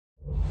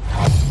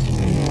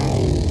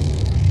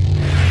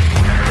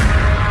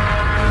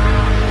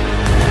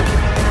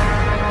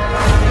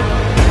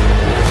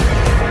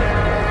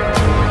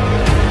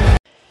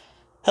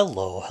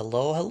Hello,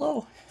 hello,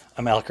 hello.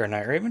 I'm Alcar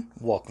Night Raven.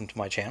 Welcome to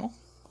my channel.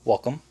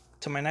 Welcome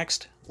to my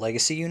next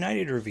Legacy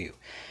United review.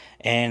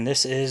 And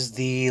this is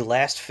the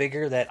last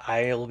figure that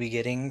I'll be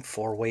getting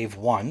for Wave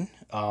 1.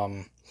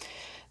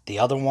 The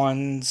other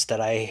ones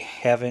that I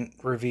haven't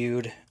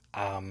reviewed,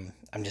 I'm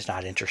just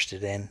not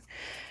interested in.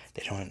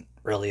 They don't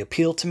really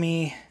appeal to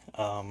me.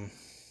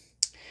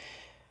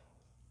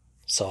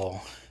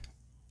 So,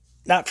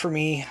 not for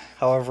me.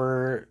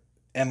 However,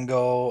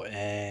 MGO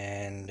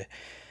and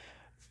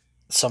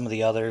some of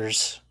the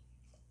others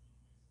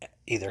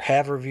either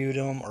have reviewed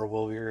them or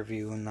will be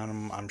reviewing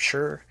them, I'm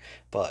sure.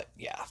 But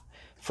yeah,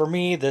 for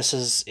me, this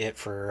is it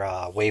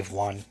for Wave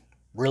 1.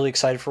 Really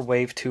excited for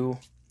Wave 2.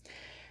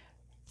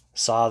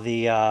 Saw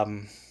the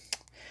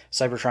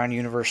Cybertron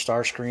Universe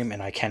Starscream,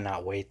 and I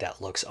cannot wait. That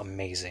looks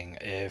amazing.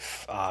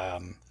 If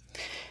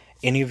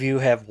any of you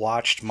have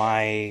watched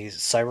my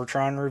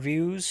Cybertron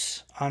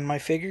reviews on my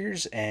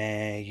figures,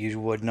 and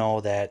you would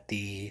know that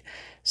the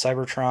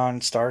Cybertron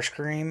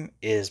Starscream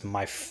is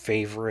my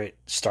favorite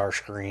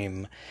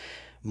Starscream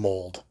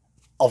mold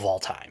of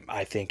all time.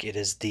 I think it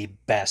is the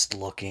best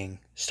looking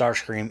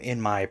Starscream in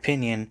my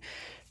opinion,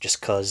 just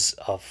because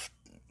of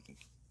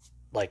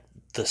like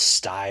the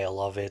style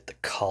of it. The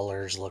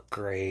colors look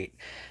great.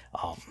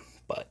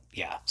 But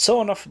yeah,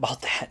 so enough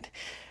about that.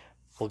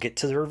 We'll get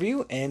to the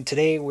review, and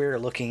today we're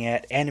looking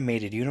at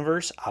Animated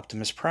Universe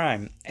Optimus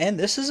Prime, and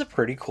this is a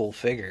pretty cool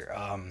figure.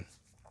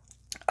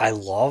 I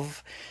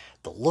love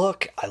the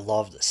look. I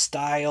love the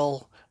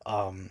style.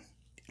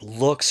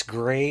 Looks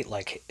great.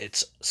 Like,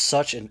 it's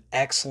such an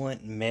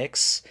excellent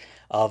mix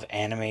of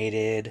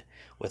animated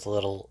with a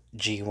little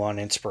G1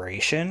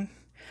 inspiration.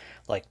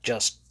 Like,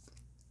 just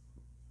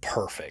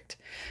perfect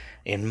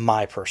in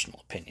my personal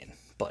opinion.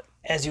 But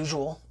as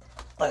usual,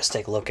 let's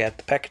take a look at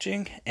the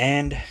packaging.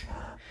 And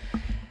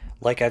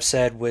like I've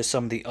said with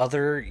some of the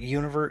other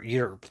universe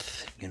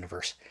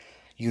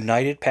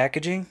United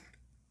packaging,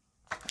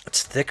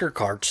 it's thicker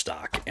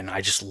cardstock, and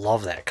I just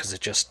love that because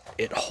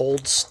it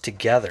holds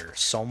together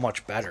so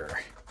much better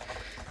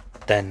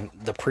than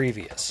the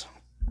previous.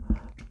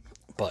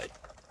 But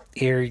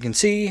here you can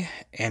see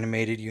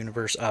Animated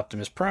Universe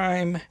Optimus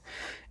Prime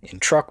in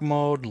truck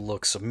mode.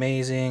 Looks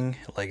amazing.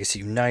 Legacy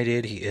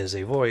United, he is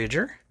a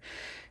Voyager.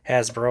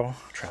 Hasbro,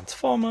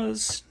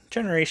 Transformers,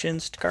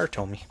 Generations,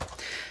 Takara.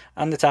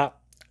 On the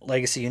top,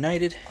 Legacy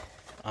United.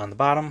 On the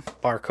bottom,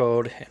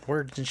 barcode and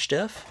words and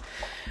stuff.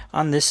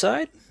 On this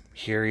side,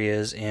 here he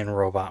is in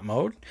robot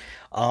mode.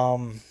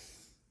 I'm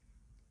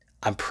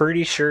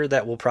pretty sure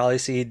that we'll probably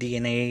see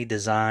DNA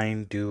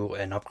Design do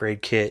an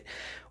upgrade kit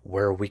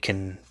where we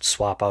can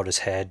swap out his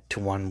head to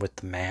one with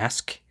the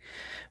mask.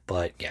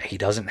 But yeah, he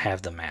doesn't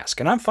have the mask,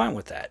 and I'm fine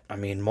with that. I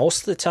mean, most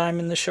of the time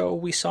in the show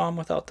we saw him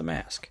without the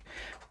mask,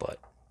 but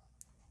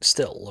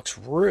still looks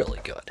really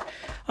good.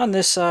 On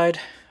this side,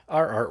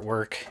 our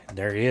artwork,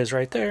 there he is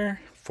right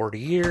there, 40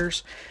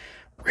 years.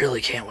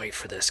 Really can't wait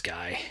for this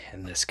guy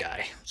and this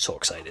guy. So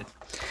excited.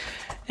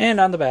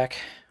 And on the back,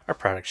 our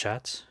product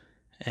shots.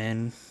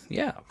 And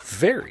yeah,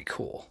 very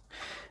cool.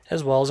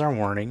 As well as our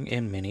warning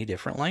in many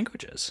different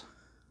languages.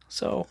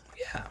 So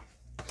yeah.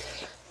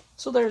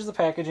 So there's the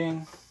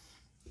packaging.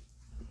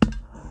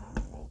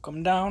 We'll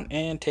come down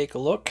and take a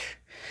look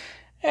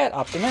at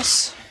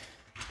Optimus.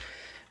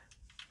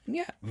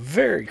 Yeah,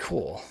 very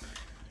cool.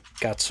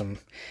 Got some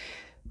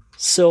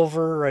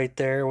silver right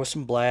there with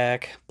some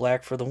black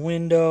for the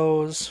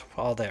windows,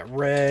 all that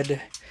red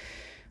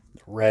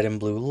and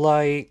blue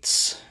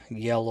lights,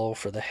 yellow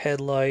for the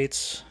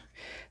headlights.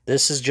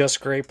 This is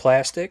just gray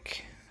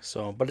plastic,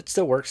 so but it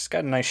still works. It's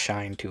got a nice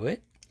shine to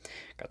it.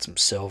 Got some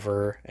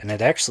silver, and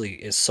it actually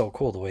is so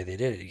cool the way they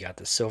did it. You got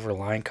the silver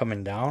line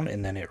coming down,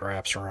 and then it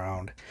wraps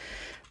around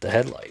the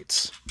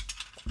headlights.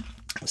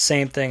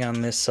 Same thing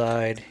on this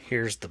side.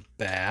 Here's the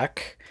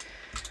back.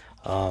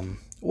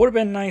 Would have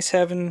been nice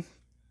having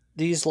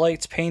these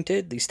lights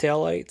painted, these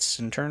tail lights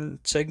and turn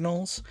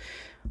signals,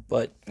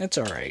 but it's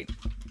alright.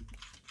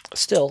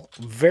 Still,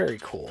 very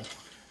cool.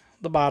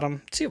 The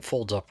bottom, see, it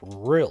folds up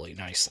really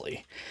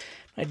nicely.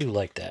 I do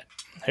like that.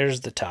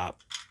 There's the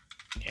top.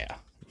 Yeah,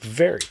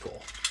 very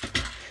cool.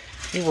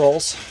 He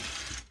rolls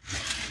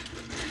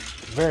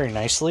very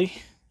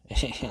nicely.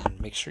 And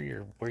make sure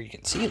you're where you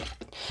can see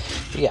that.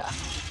 Yeah,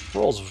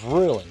 rolls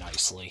really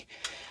nicely.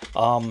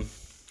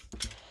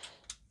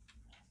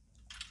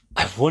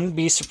 I wouldn't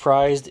be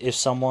surprised if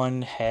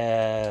someone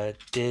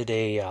did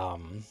a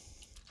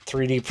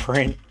 3D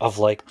print of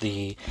like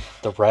the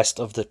rest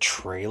of the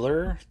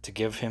trailer to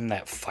give him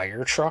that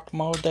fire truck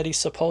mode that he's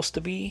supposed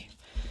to be,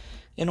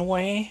 in a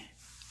way.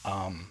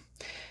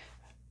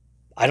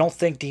 I don't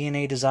think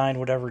DNA Design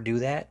would ever do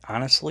that,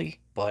 honestly,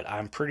 but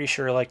I'm pretty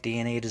sure like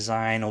DNA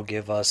Design will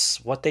give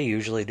us what they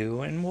usually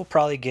do, and we'll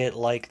probably get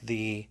like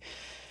the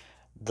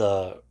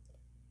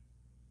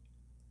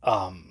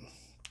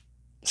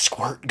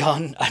squirt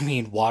gun, I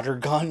mean water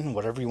gun,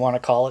 whatever you want to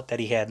call it, that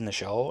he had in the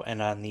show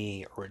and on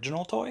the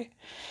original toy.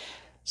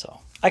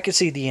 So I could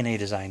see DNA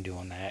Design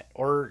doing that,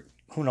 or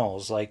who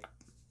knows, like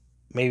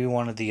maybe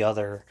one of the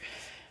other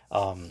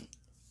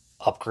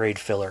upgrade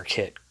filler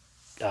kit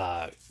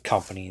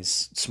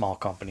companies, small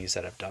companies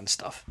that have done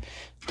stuff.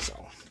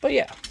 So, but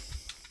yeah,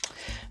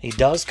 he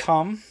does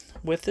come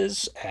with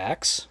his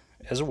axe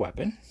as a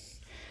weapon.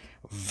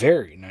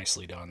 Very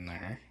nicely done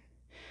there.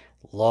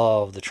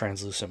 Love the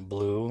translucent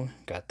blue.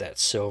 Got that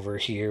silver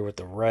here with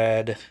the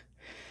red.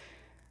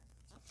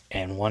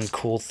 And one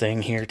cool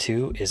thing here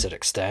too is it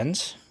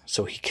extends,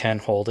 so he can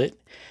hold it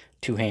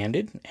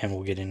two-handed, and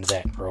we'll get into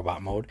that in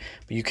robot mode.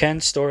 But you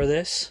can store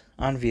this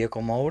on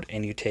vehicle mode,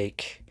 and you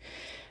take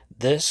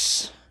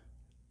this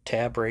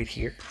tab right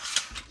here,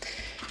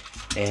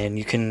 and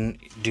you can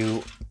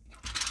do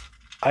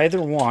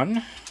either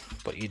one,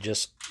 but you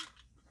just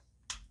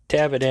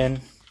tab it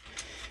in,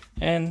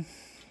 and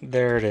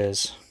there it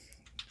is,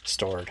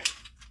 stored.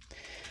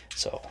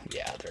 So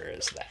yeah, there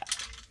is that.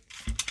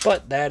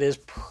 But that is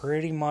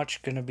pretty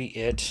much going to be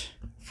it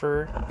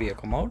for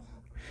vehicle mode.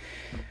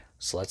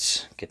 So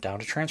let's get down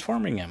to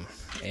transforming him.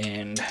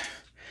 And I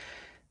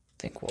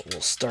think what we'll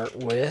start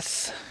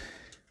with,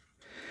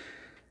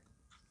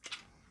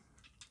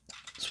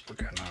 so we're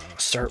going to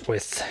start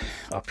with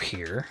up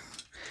here.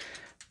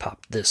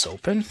 Pop this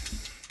open.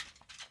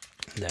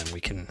 Then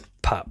we can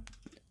pop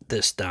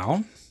this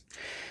down.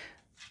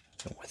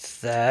 And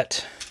with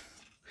that,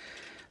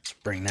 let's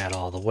bring that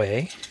all the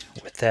way.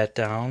 With that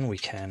down, we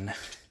can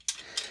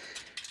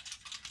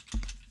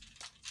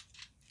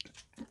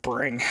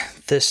bring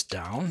this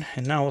down,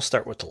 and now we'll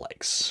start with the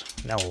legs.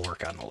 Now we'll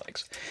work on the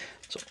legs.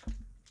 So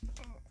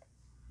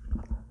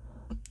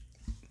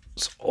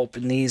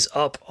open these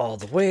up all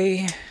the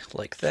way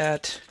like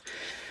that.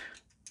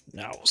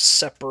 Now we'll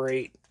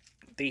separate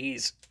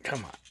these.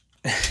 Come on.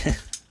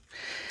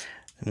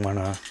 I'm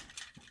gonna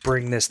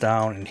bring this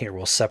down, and here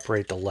we'll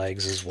separate the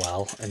legs as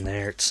well. And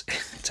there, it's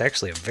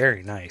actually a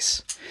very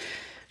nice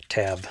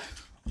tab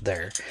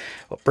there.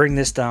 We'll bring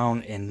this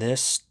down, in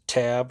this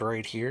tab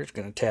right here, it's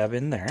going to tab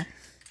in there,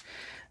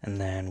 and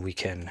then we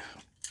can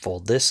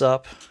fold this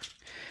up.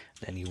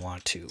 Then you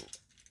want to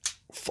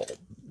fold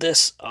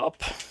this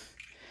up,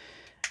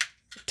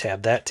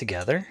 tab that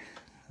together,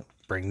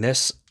 bring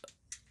this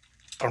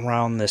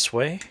around this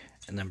way,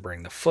 and then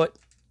bring the foot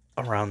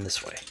around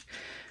this way.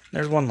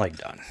 There's one leg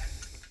done.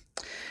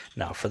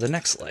 Now for the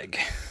next leg,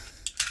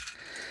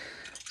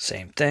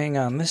 same thing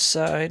on this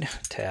side,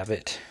 tab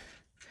it,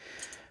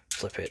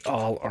 flip it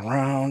all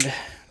around,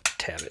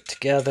 tab it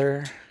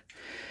together,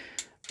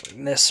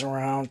 bring this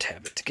around,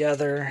 tab it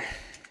together,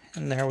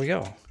 and there we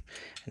go.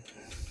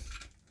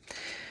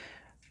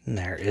 And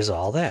there is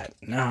all that.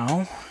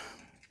 Now,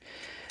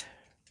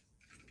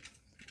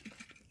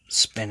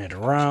 spin it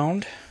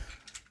around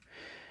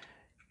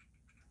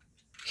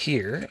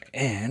here,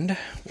 and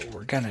what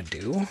we're gonna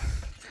do,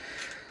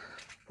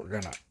 we're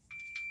gonna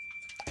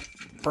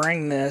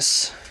bring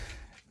this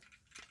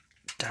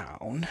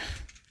down.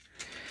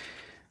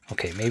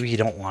 Okay, maybe you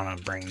don't want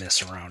to bring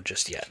this around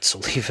just yet, so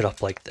leave it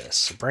up like this.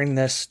 So bring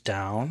this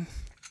down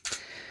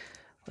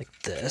like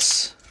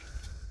this.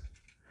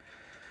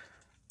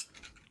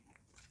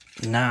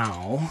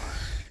 Now,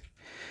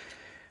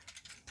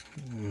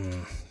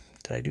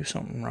 did I do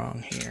something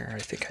wrong here? I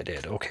think I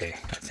did. Okay,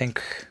 I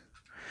think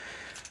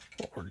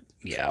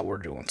we're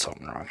doing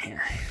something wrong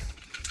here.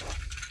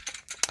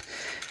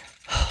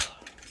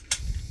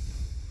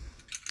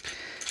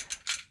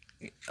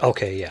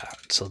 Okay, yeah,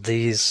 so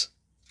these,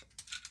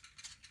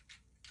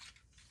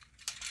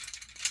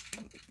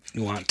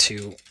 you want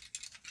to,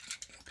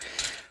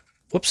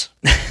 whoops,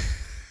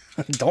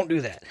 don't do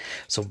that.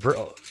 So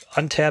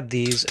untab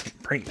these and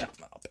bring them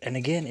up. And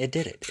again, it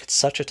did it. It's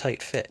such a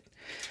tight fit.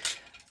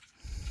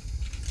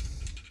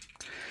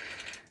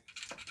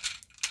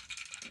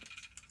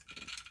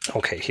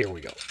 Okay, here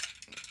we go.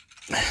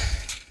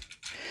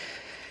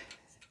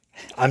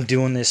 I'm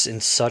doing this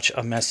in such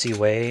a messy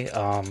way.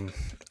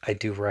 I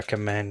do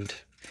recommend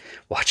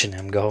watching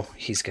him go.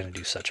 He's going to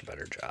do such a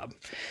better job.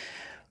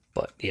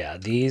 But yeah,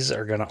 these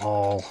are going to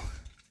all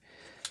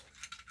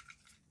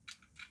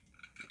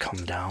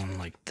come down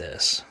like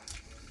this.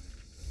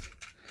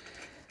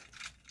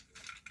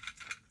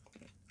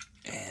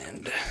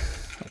 And,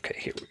 okay,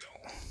 here we go.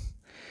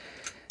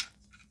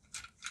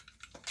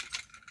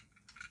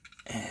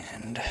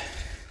 And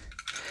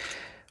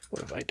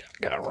what have I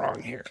got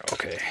wrong here?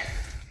 Okay.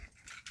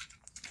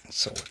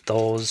 So with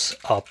those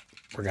up,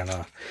 we're going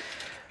to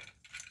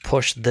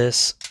push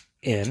this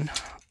in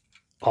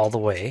all the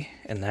way,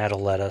 and that'll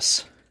let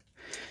us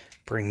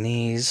bring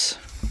these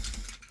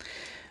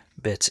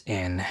bits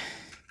in.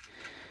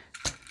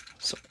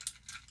 So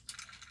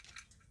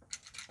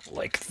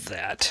like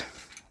that,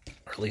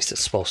 or at least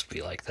it's supposed to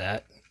be like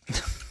that.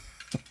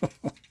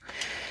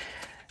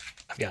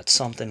 I've got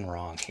something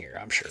wrong here,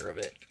 I'm sure of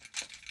it.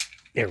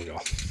 There we go.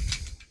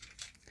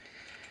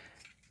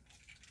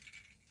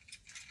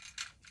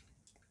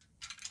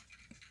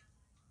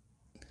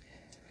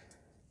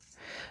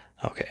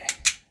 Okay,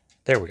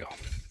 there we go.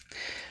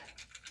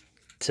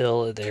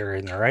 Till they're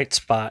in the right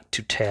spot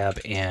to tab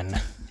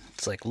in.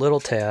 It's like little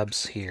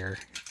tabs here.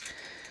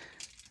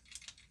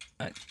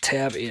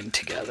 Tab in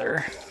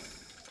together.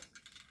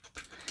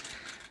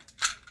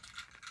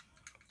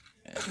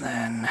 And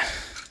then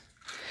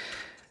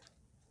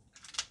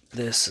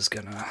this is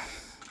gonna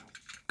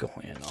go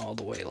in all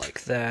the way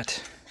like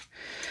that.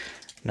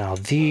 Now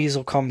these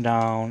will come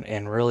down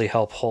and really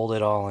help hold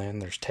it all in.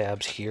 There's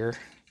tabs here.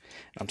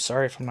 I'm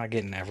sorry if I'm not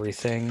getting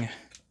everything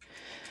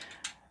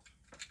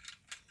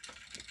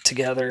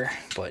together,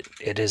 but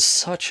it is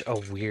such a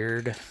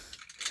weird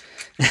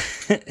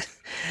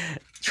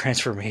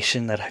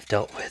transformation that I've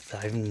dealt with.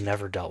 I've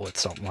never dealt with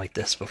something like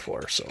this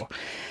before, so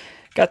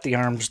got the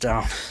arms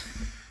down.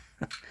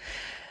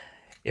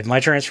 If my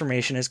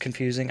transformation is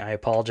confusing, I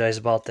apologize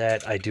about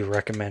that. I do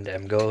recommend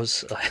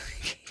MGo's.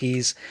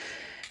 He's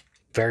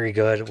very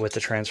good with the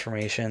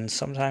transformation.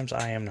 Sometimes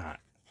I am not.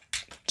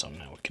 So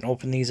now we can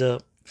open these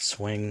up,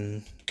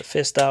 swing the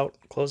fist out,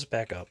 close it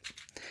back up.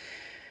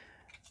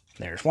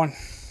 There's one.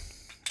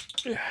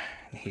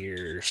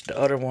 Here's the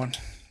other one.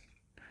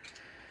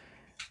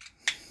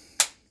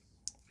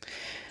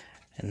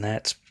 And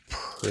that's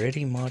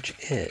pretty much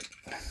it.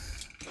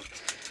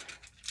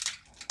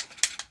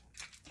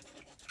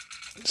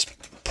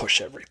 Just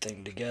push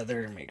everything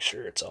together, make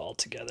sure it's all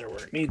together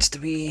where it needs to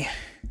be.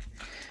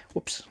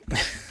 Whoops.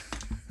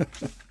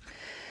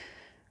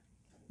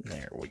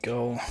 There we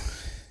go.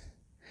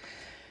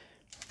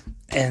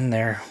 And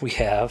there we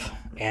have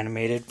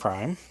Animated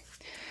Prime.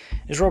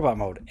 Is robot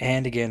mode.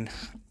 And again,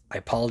 I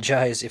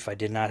apologize if I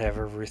did not have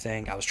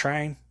everything. I was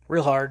trying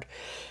real hard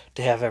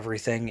to have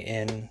everything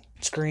in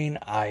screen.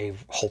 I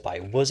hope I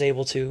was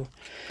able to.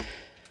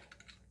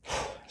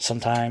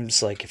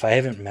 Sometimes, like, if I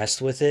haven't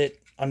messed with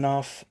it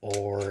enough,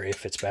 or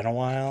if it's been a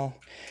while,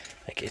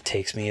 like, it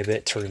takes me a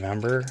bit to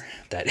remember.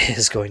 That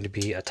is going to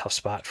be a tough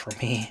spot for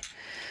me,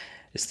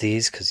 is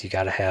these, because you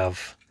got to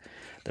have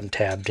them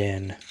tabbed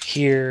in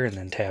here and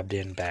then tabbed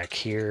in back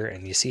here,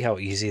 and you see how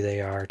easy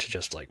they are to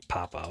just like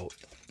pop out.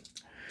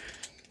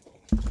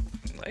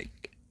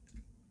 Like,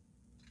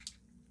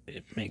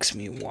 it makes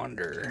me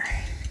wonder.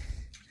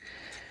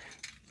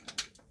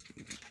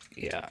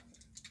 Yeah.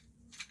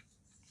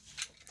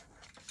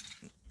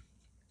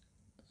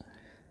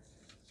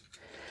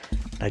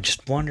 I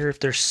just wonder if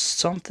there's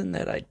something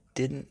that I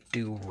didn't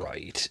do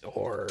right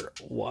or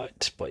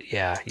what. But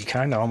yeah, you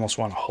kind of almost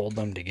want to hold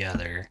them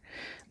together.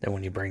 Then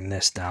when you bring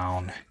this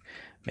down,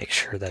 make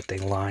sure that they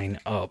line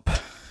up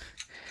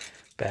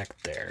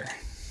back there.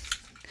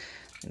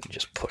 And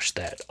just push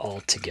that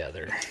all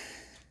together.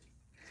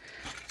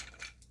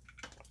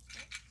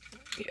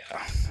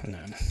 Yeah, and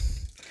then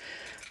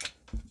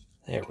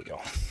there we go.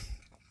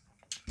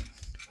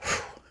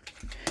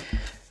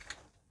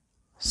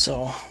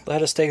 So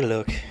let us take a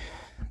look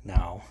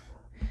now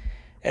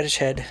at his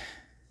head.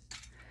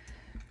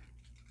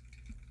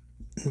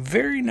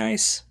 Very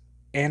nice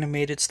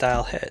animated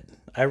style head.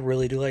 I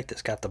really do like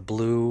this. Got the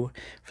blue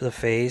for the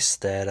face,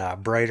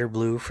 that brighter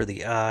blue for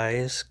the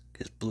eyes,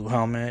 his blue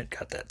helmet,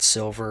 got that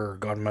silver or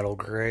gunmetal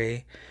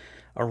gray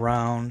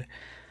around.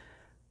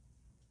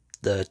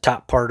 The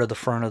top part of the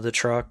front of the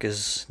truck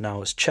is now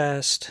his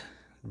chest.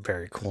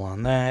 Very cool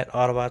on that.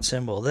 Autobot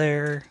symbol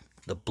there.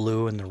 The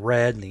blue and the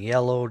red and the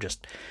yellow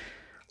just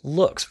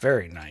looks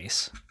very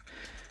nice.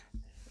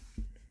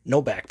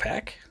 No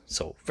backpack,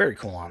 so very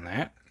cool on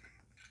that.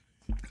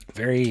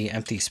 Very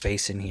empty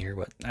space in here,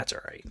 but that's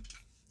alright.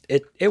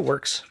 It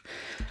works.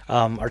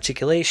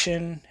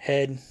 Articulation,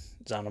 head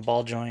is on a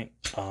ball joint.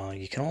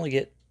 You can only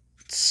get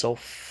so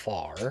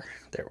far.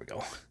 There we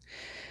go.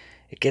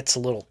 It gets a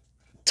little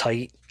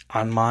tight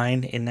on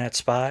mine in that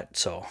spot,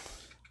 so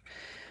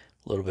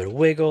a little bit of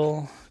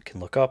wiggle. Can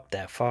look up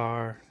that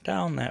far,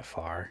 down that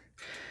far.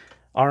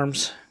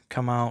 Arms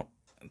come out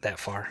that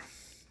far.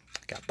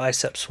 Got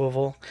bicep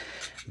swivel.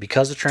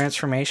 Because of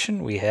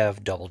transformation, we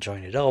have double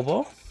jointed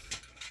elbow.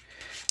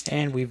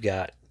 And we've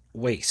got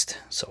waist.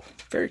 So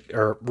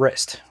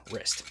wrist.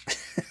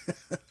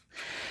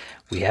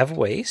 We have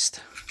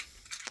waist.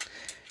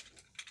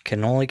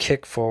 Can only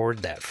kick forward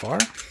that far.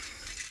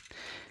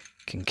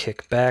 Can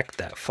kick back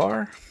that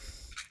far.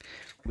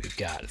 We've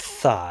got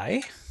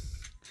thigh.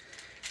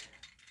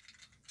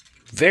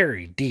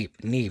 Very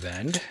deep knee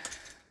bend.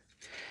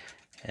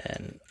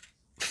 And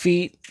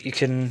feet, you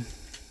can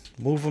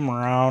move them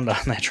around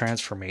on that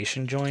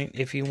transformation joint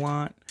if you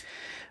want.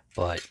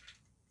 But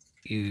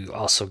you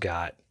also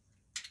got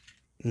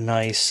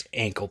nice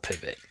ankle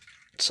pivot.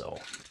 So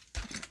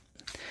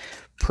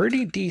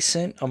pretty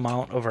decent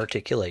amount of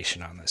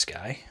articulation on this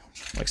guy.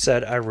 Like I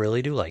said, I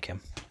really do like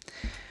him.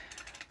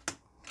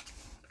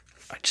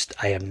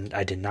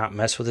 I did not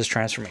mess with his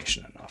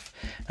transformation enough.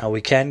 Now we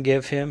can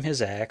give him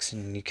his axe,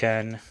 and you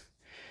can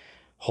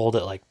hold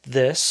it like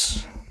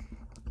this,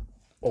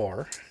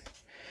 or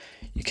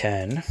you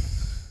can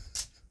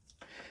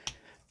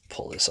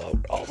pull this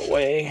out all the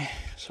way,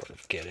 sort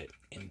of get it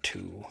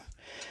into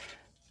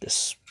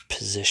this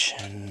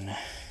position.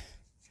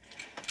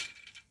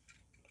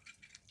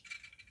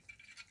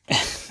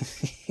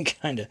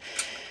 Kind of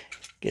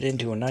get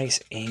into a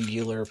nice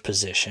angular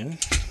position.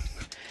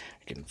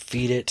 You can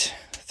feed it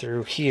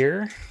through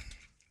here,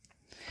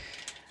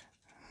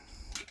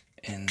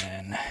 and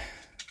then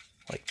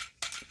like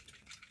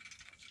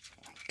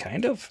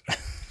kind of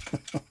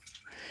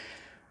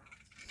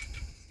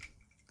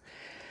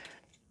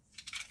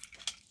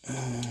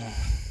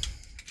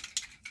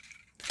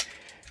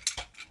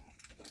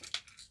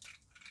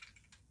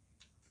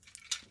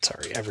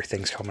Sorry,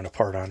 everything's coming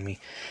apart on me.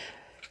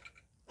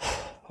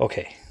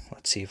 Okay,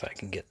 let's see if I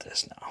can get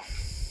this now.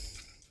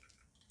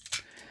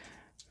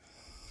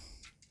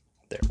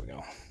 There we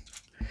go.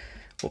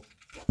 Whoop.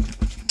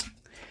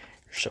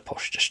 You're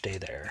supposed to stay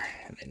there,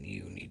 and then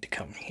you need to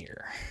come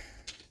here.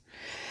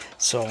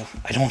 So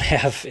I don't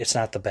have, it's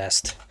not the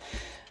best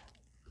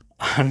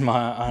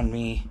on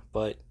me,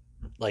 but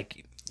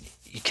like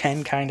you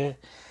can kind of,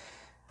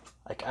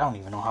 like, I don't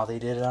even know how they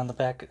did it on the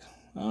back.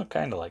 Oh,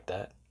 kind of like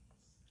that.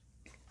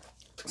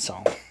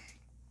 So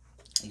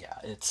yeah,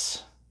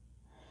 it's,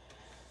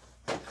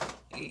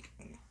 you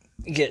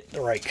get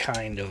the right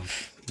kind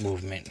of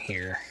movement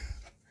here.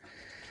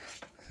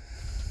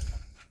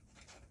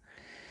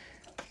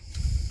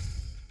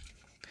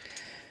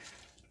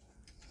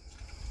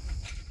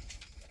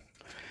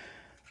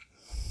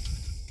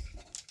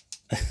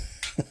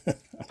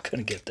 I'm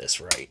gonna get this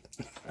right.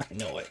 I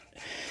know it.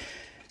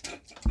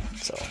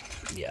 So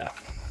yeah,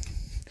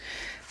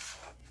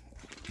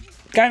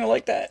 kind of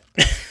like that.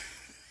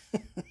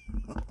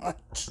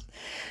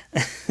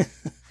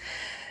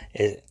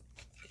 It,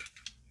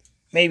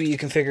 maybe you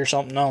can figure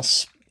something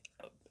else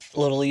a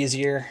little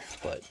easier,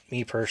 but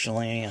me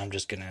personally, I'm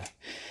just gonna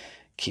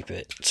keep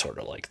it sort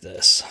of like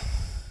this.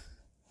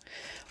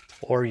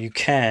 Or you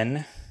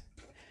can,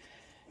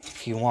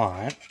 if you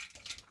want,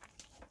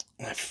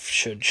 I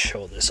should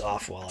show this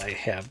off while I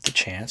have the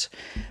chance.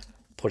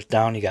 Put it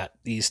down, you got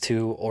these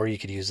two, or you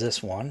could use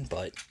this one,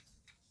 but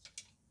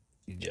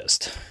you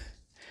just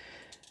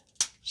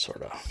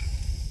sort of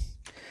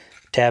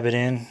tab it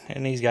in,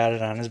 and he's got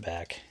it on his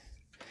back.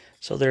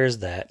 So there's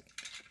that.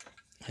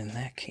 And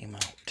that came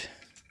out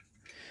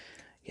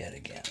yet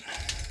again.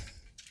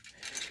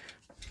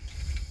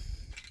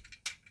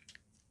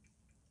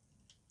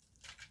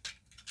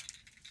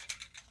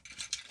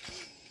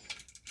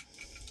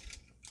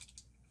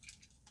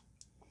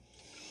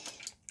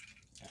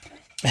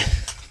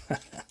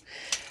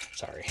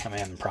 Sorry, I'm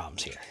having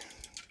problems here.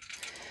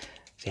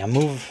 See, I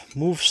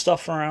move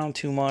stuff around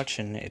too much,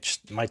 and it's,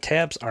 my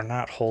tabs are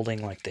not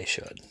holding like they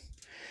should.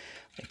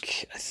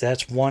 Like,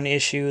 that's one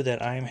issue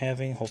that I'm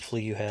having.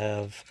 Hopefully you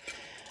have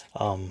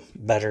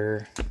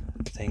better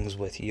things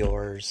with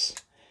yours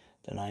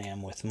than I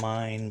am with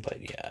mine.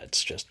 But yeah,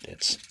 it's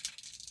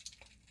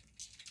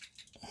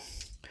I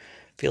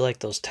feel like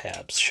those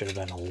tabs should have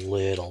been a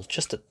little,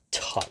 just a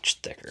touch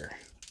thicker,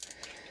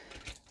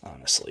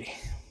 honestly.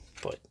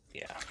 But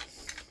yeah.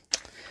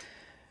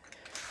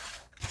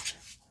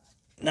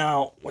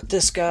 Now, with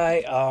this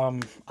guy,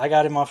 I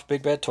got him off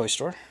Big Bad Toy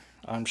Store.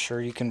 I'm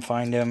sure you can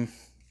find him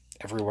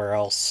everywhere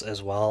else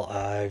as well.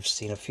 I've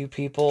seen a few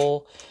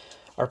people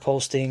are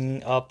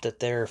posting up that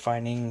they're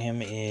finding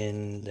him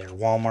in their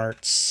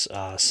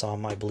Walmarts,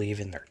 some I believe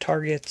in their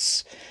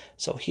Targets.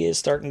 So he is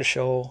starting to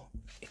show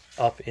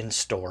up in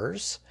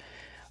stores.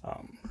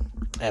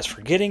 As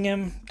for getting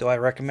him, do I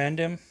recommend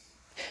him?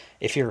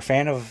 If you're a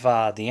fan of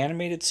the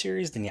animated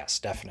series, then yes,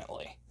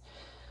 definitely.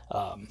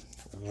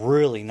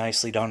 Really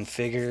nicely done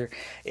figure.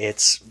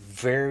 It's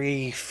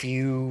very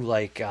few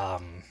like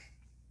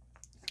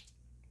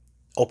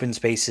open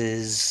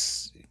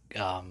spaces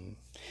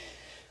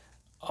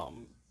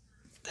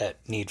that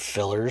need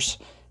fillers.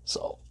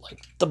 So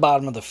like the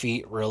bottom of the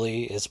feet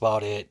really is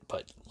about it.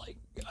 But like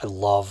I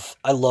love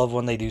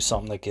when they do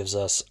something that gives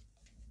us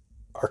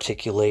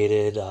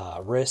articulated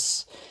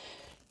wrists.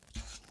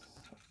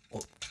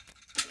 Well,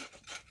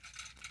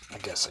 I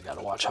guess I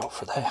gotta watch out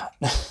for that.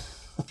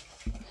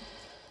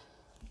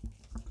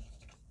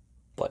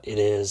 But it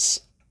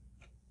is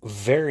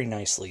very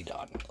nicely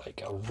done.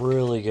 Like a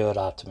really good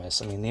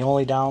Optimus. I mean, the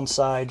only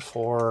downside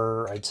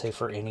for, I'd say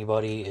for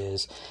anybody,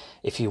 is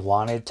if you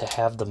wanted to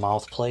have the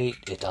mouth plate,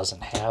 it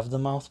doesn't have the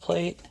mouth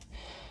plate.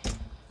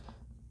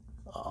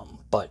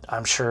 But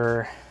I'm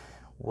sure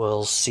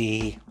we'll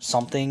see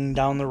something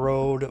down the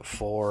road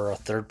for a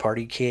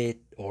third-party kit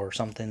or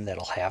something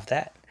that'll have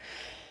that.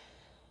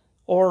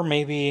 Or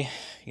maybe,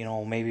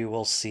 maybe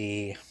we'll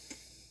see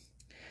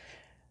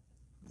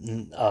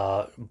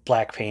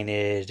black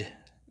painted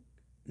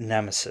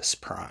Nemesis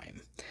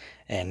Prime,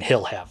 and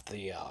he'll have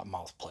the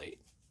mouth plate.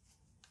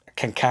 I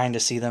can kind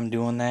of see them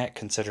doing that,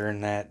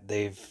 considering that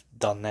they've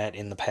done that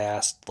in the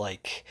past,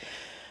 like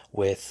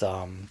with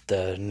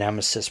the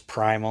Nemesis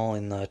Primal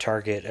in the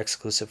Target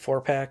exclusive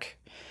 4-pack.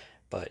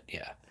 But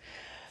yeah,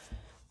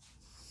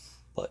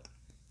 but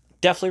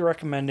definitely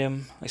recommend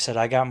him. Like I said,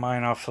 I got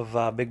mine off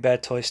of Big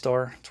Bad Toy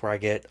Store. It's where I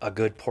get a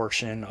good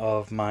portion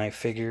of my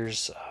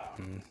figures.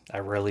 I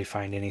rarely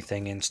find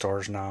anything in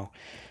stores now.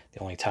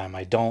 The only time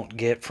I don't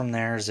get from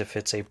there is if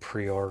it's a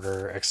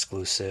pre-order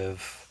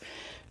exclusive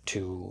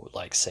to,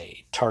 like,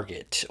 say,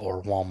 Target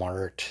or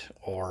Walmart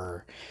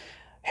or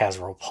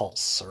Hasbro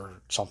Pulse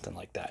or something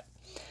like that.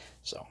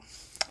 So,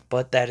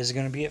 but that is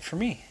going to be it for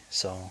me.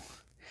 So,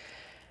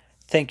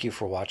 thank you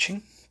for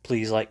watching.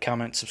 Please like,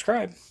 comment,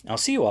 subscribe. I'll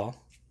see you all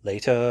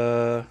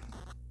later.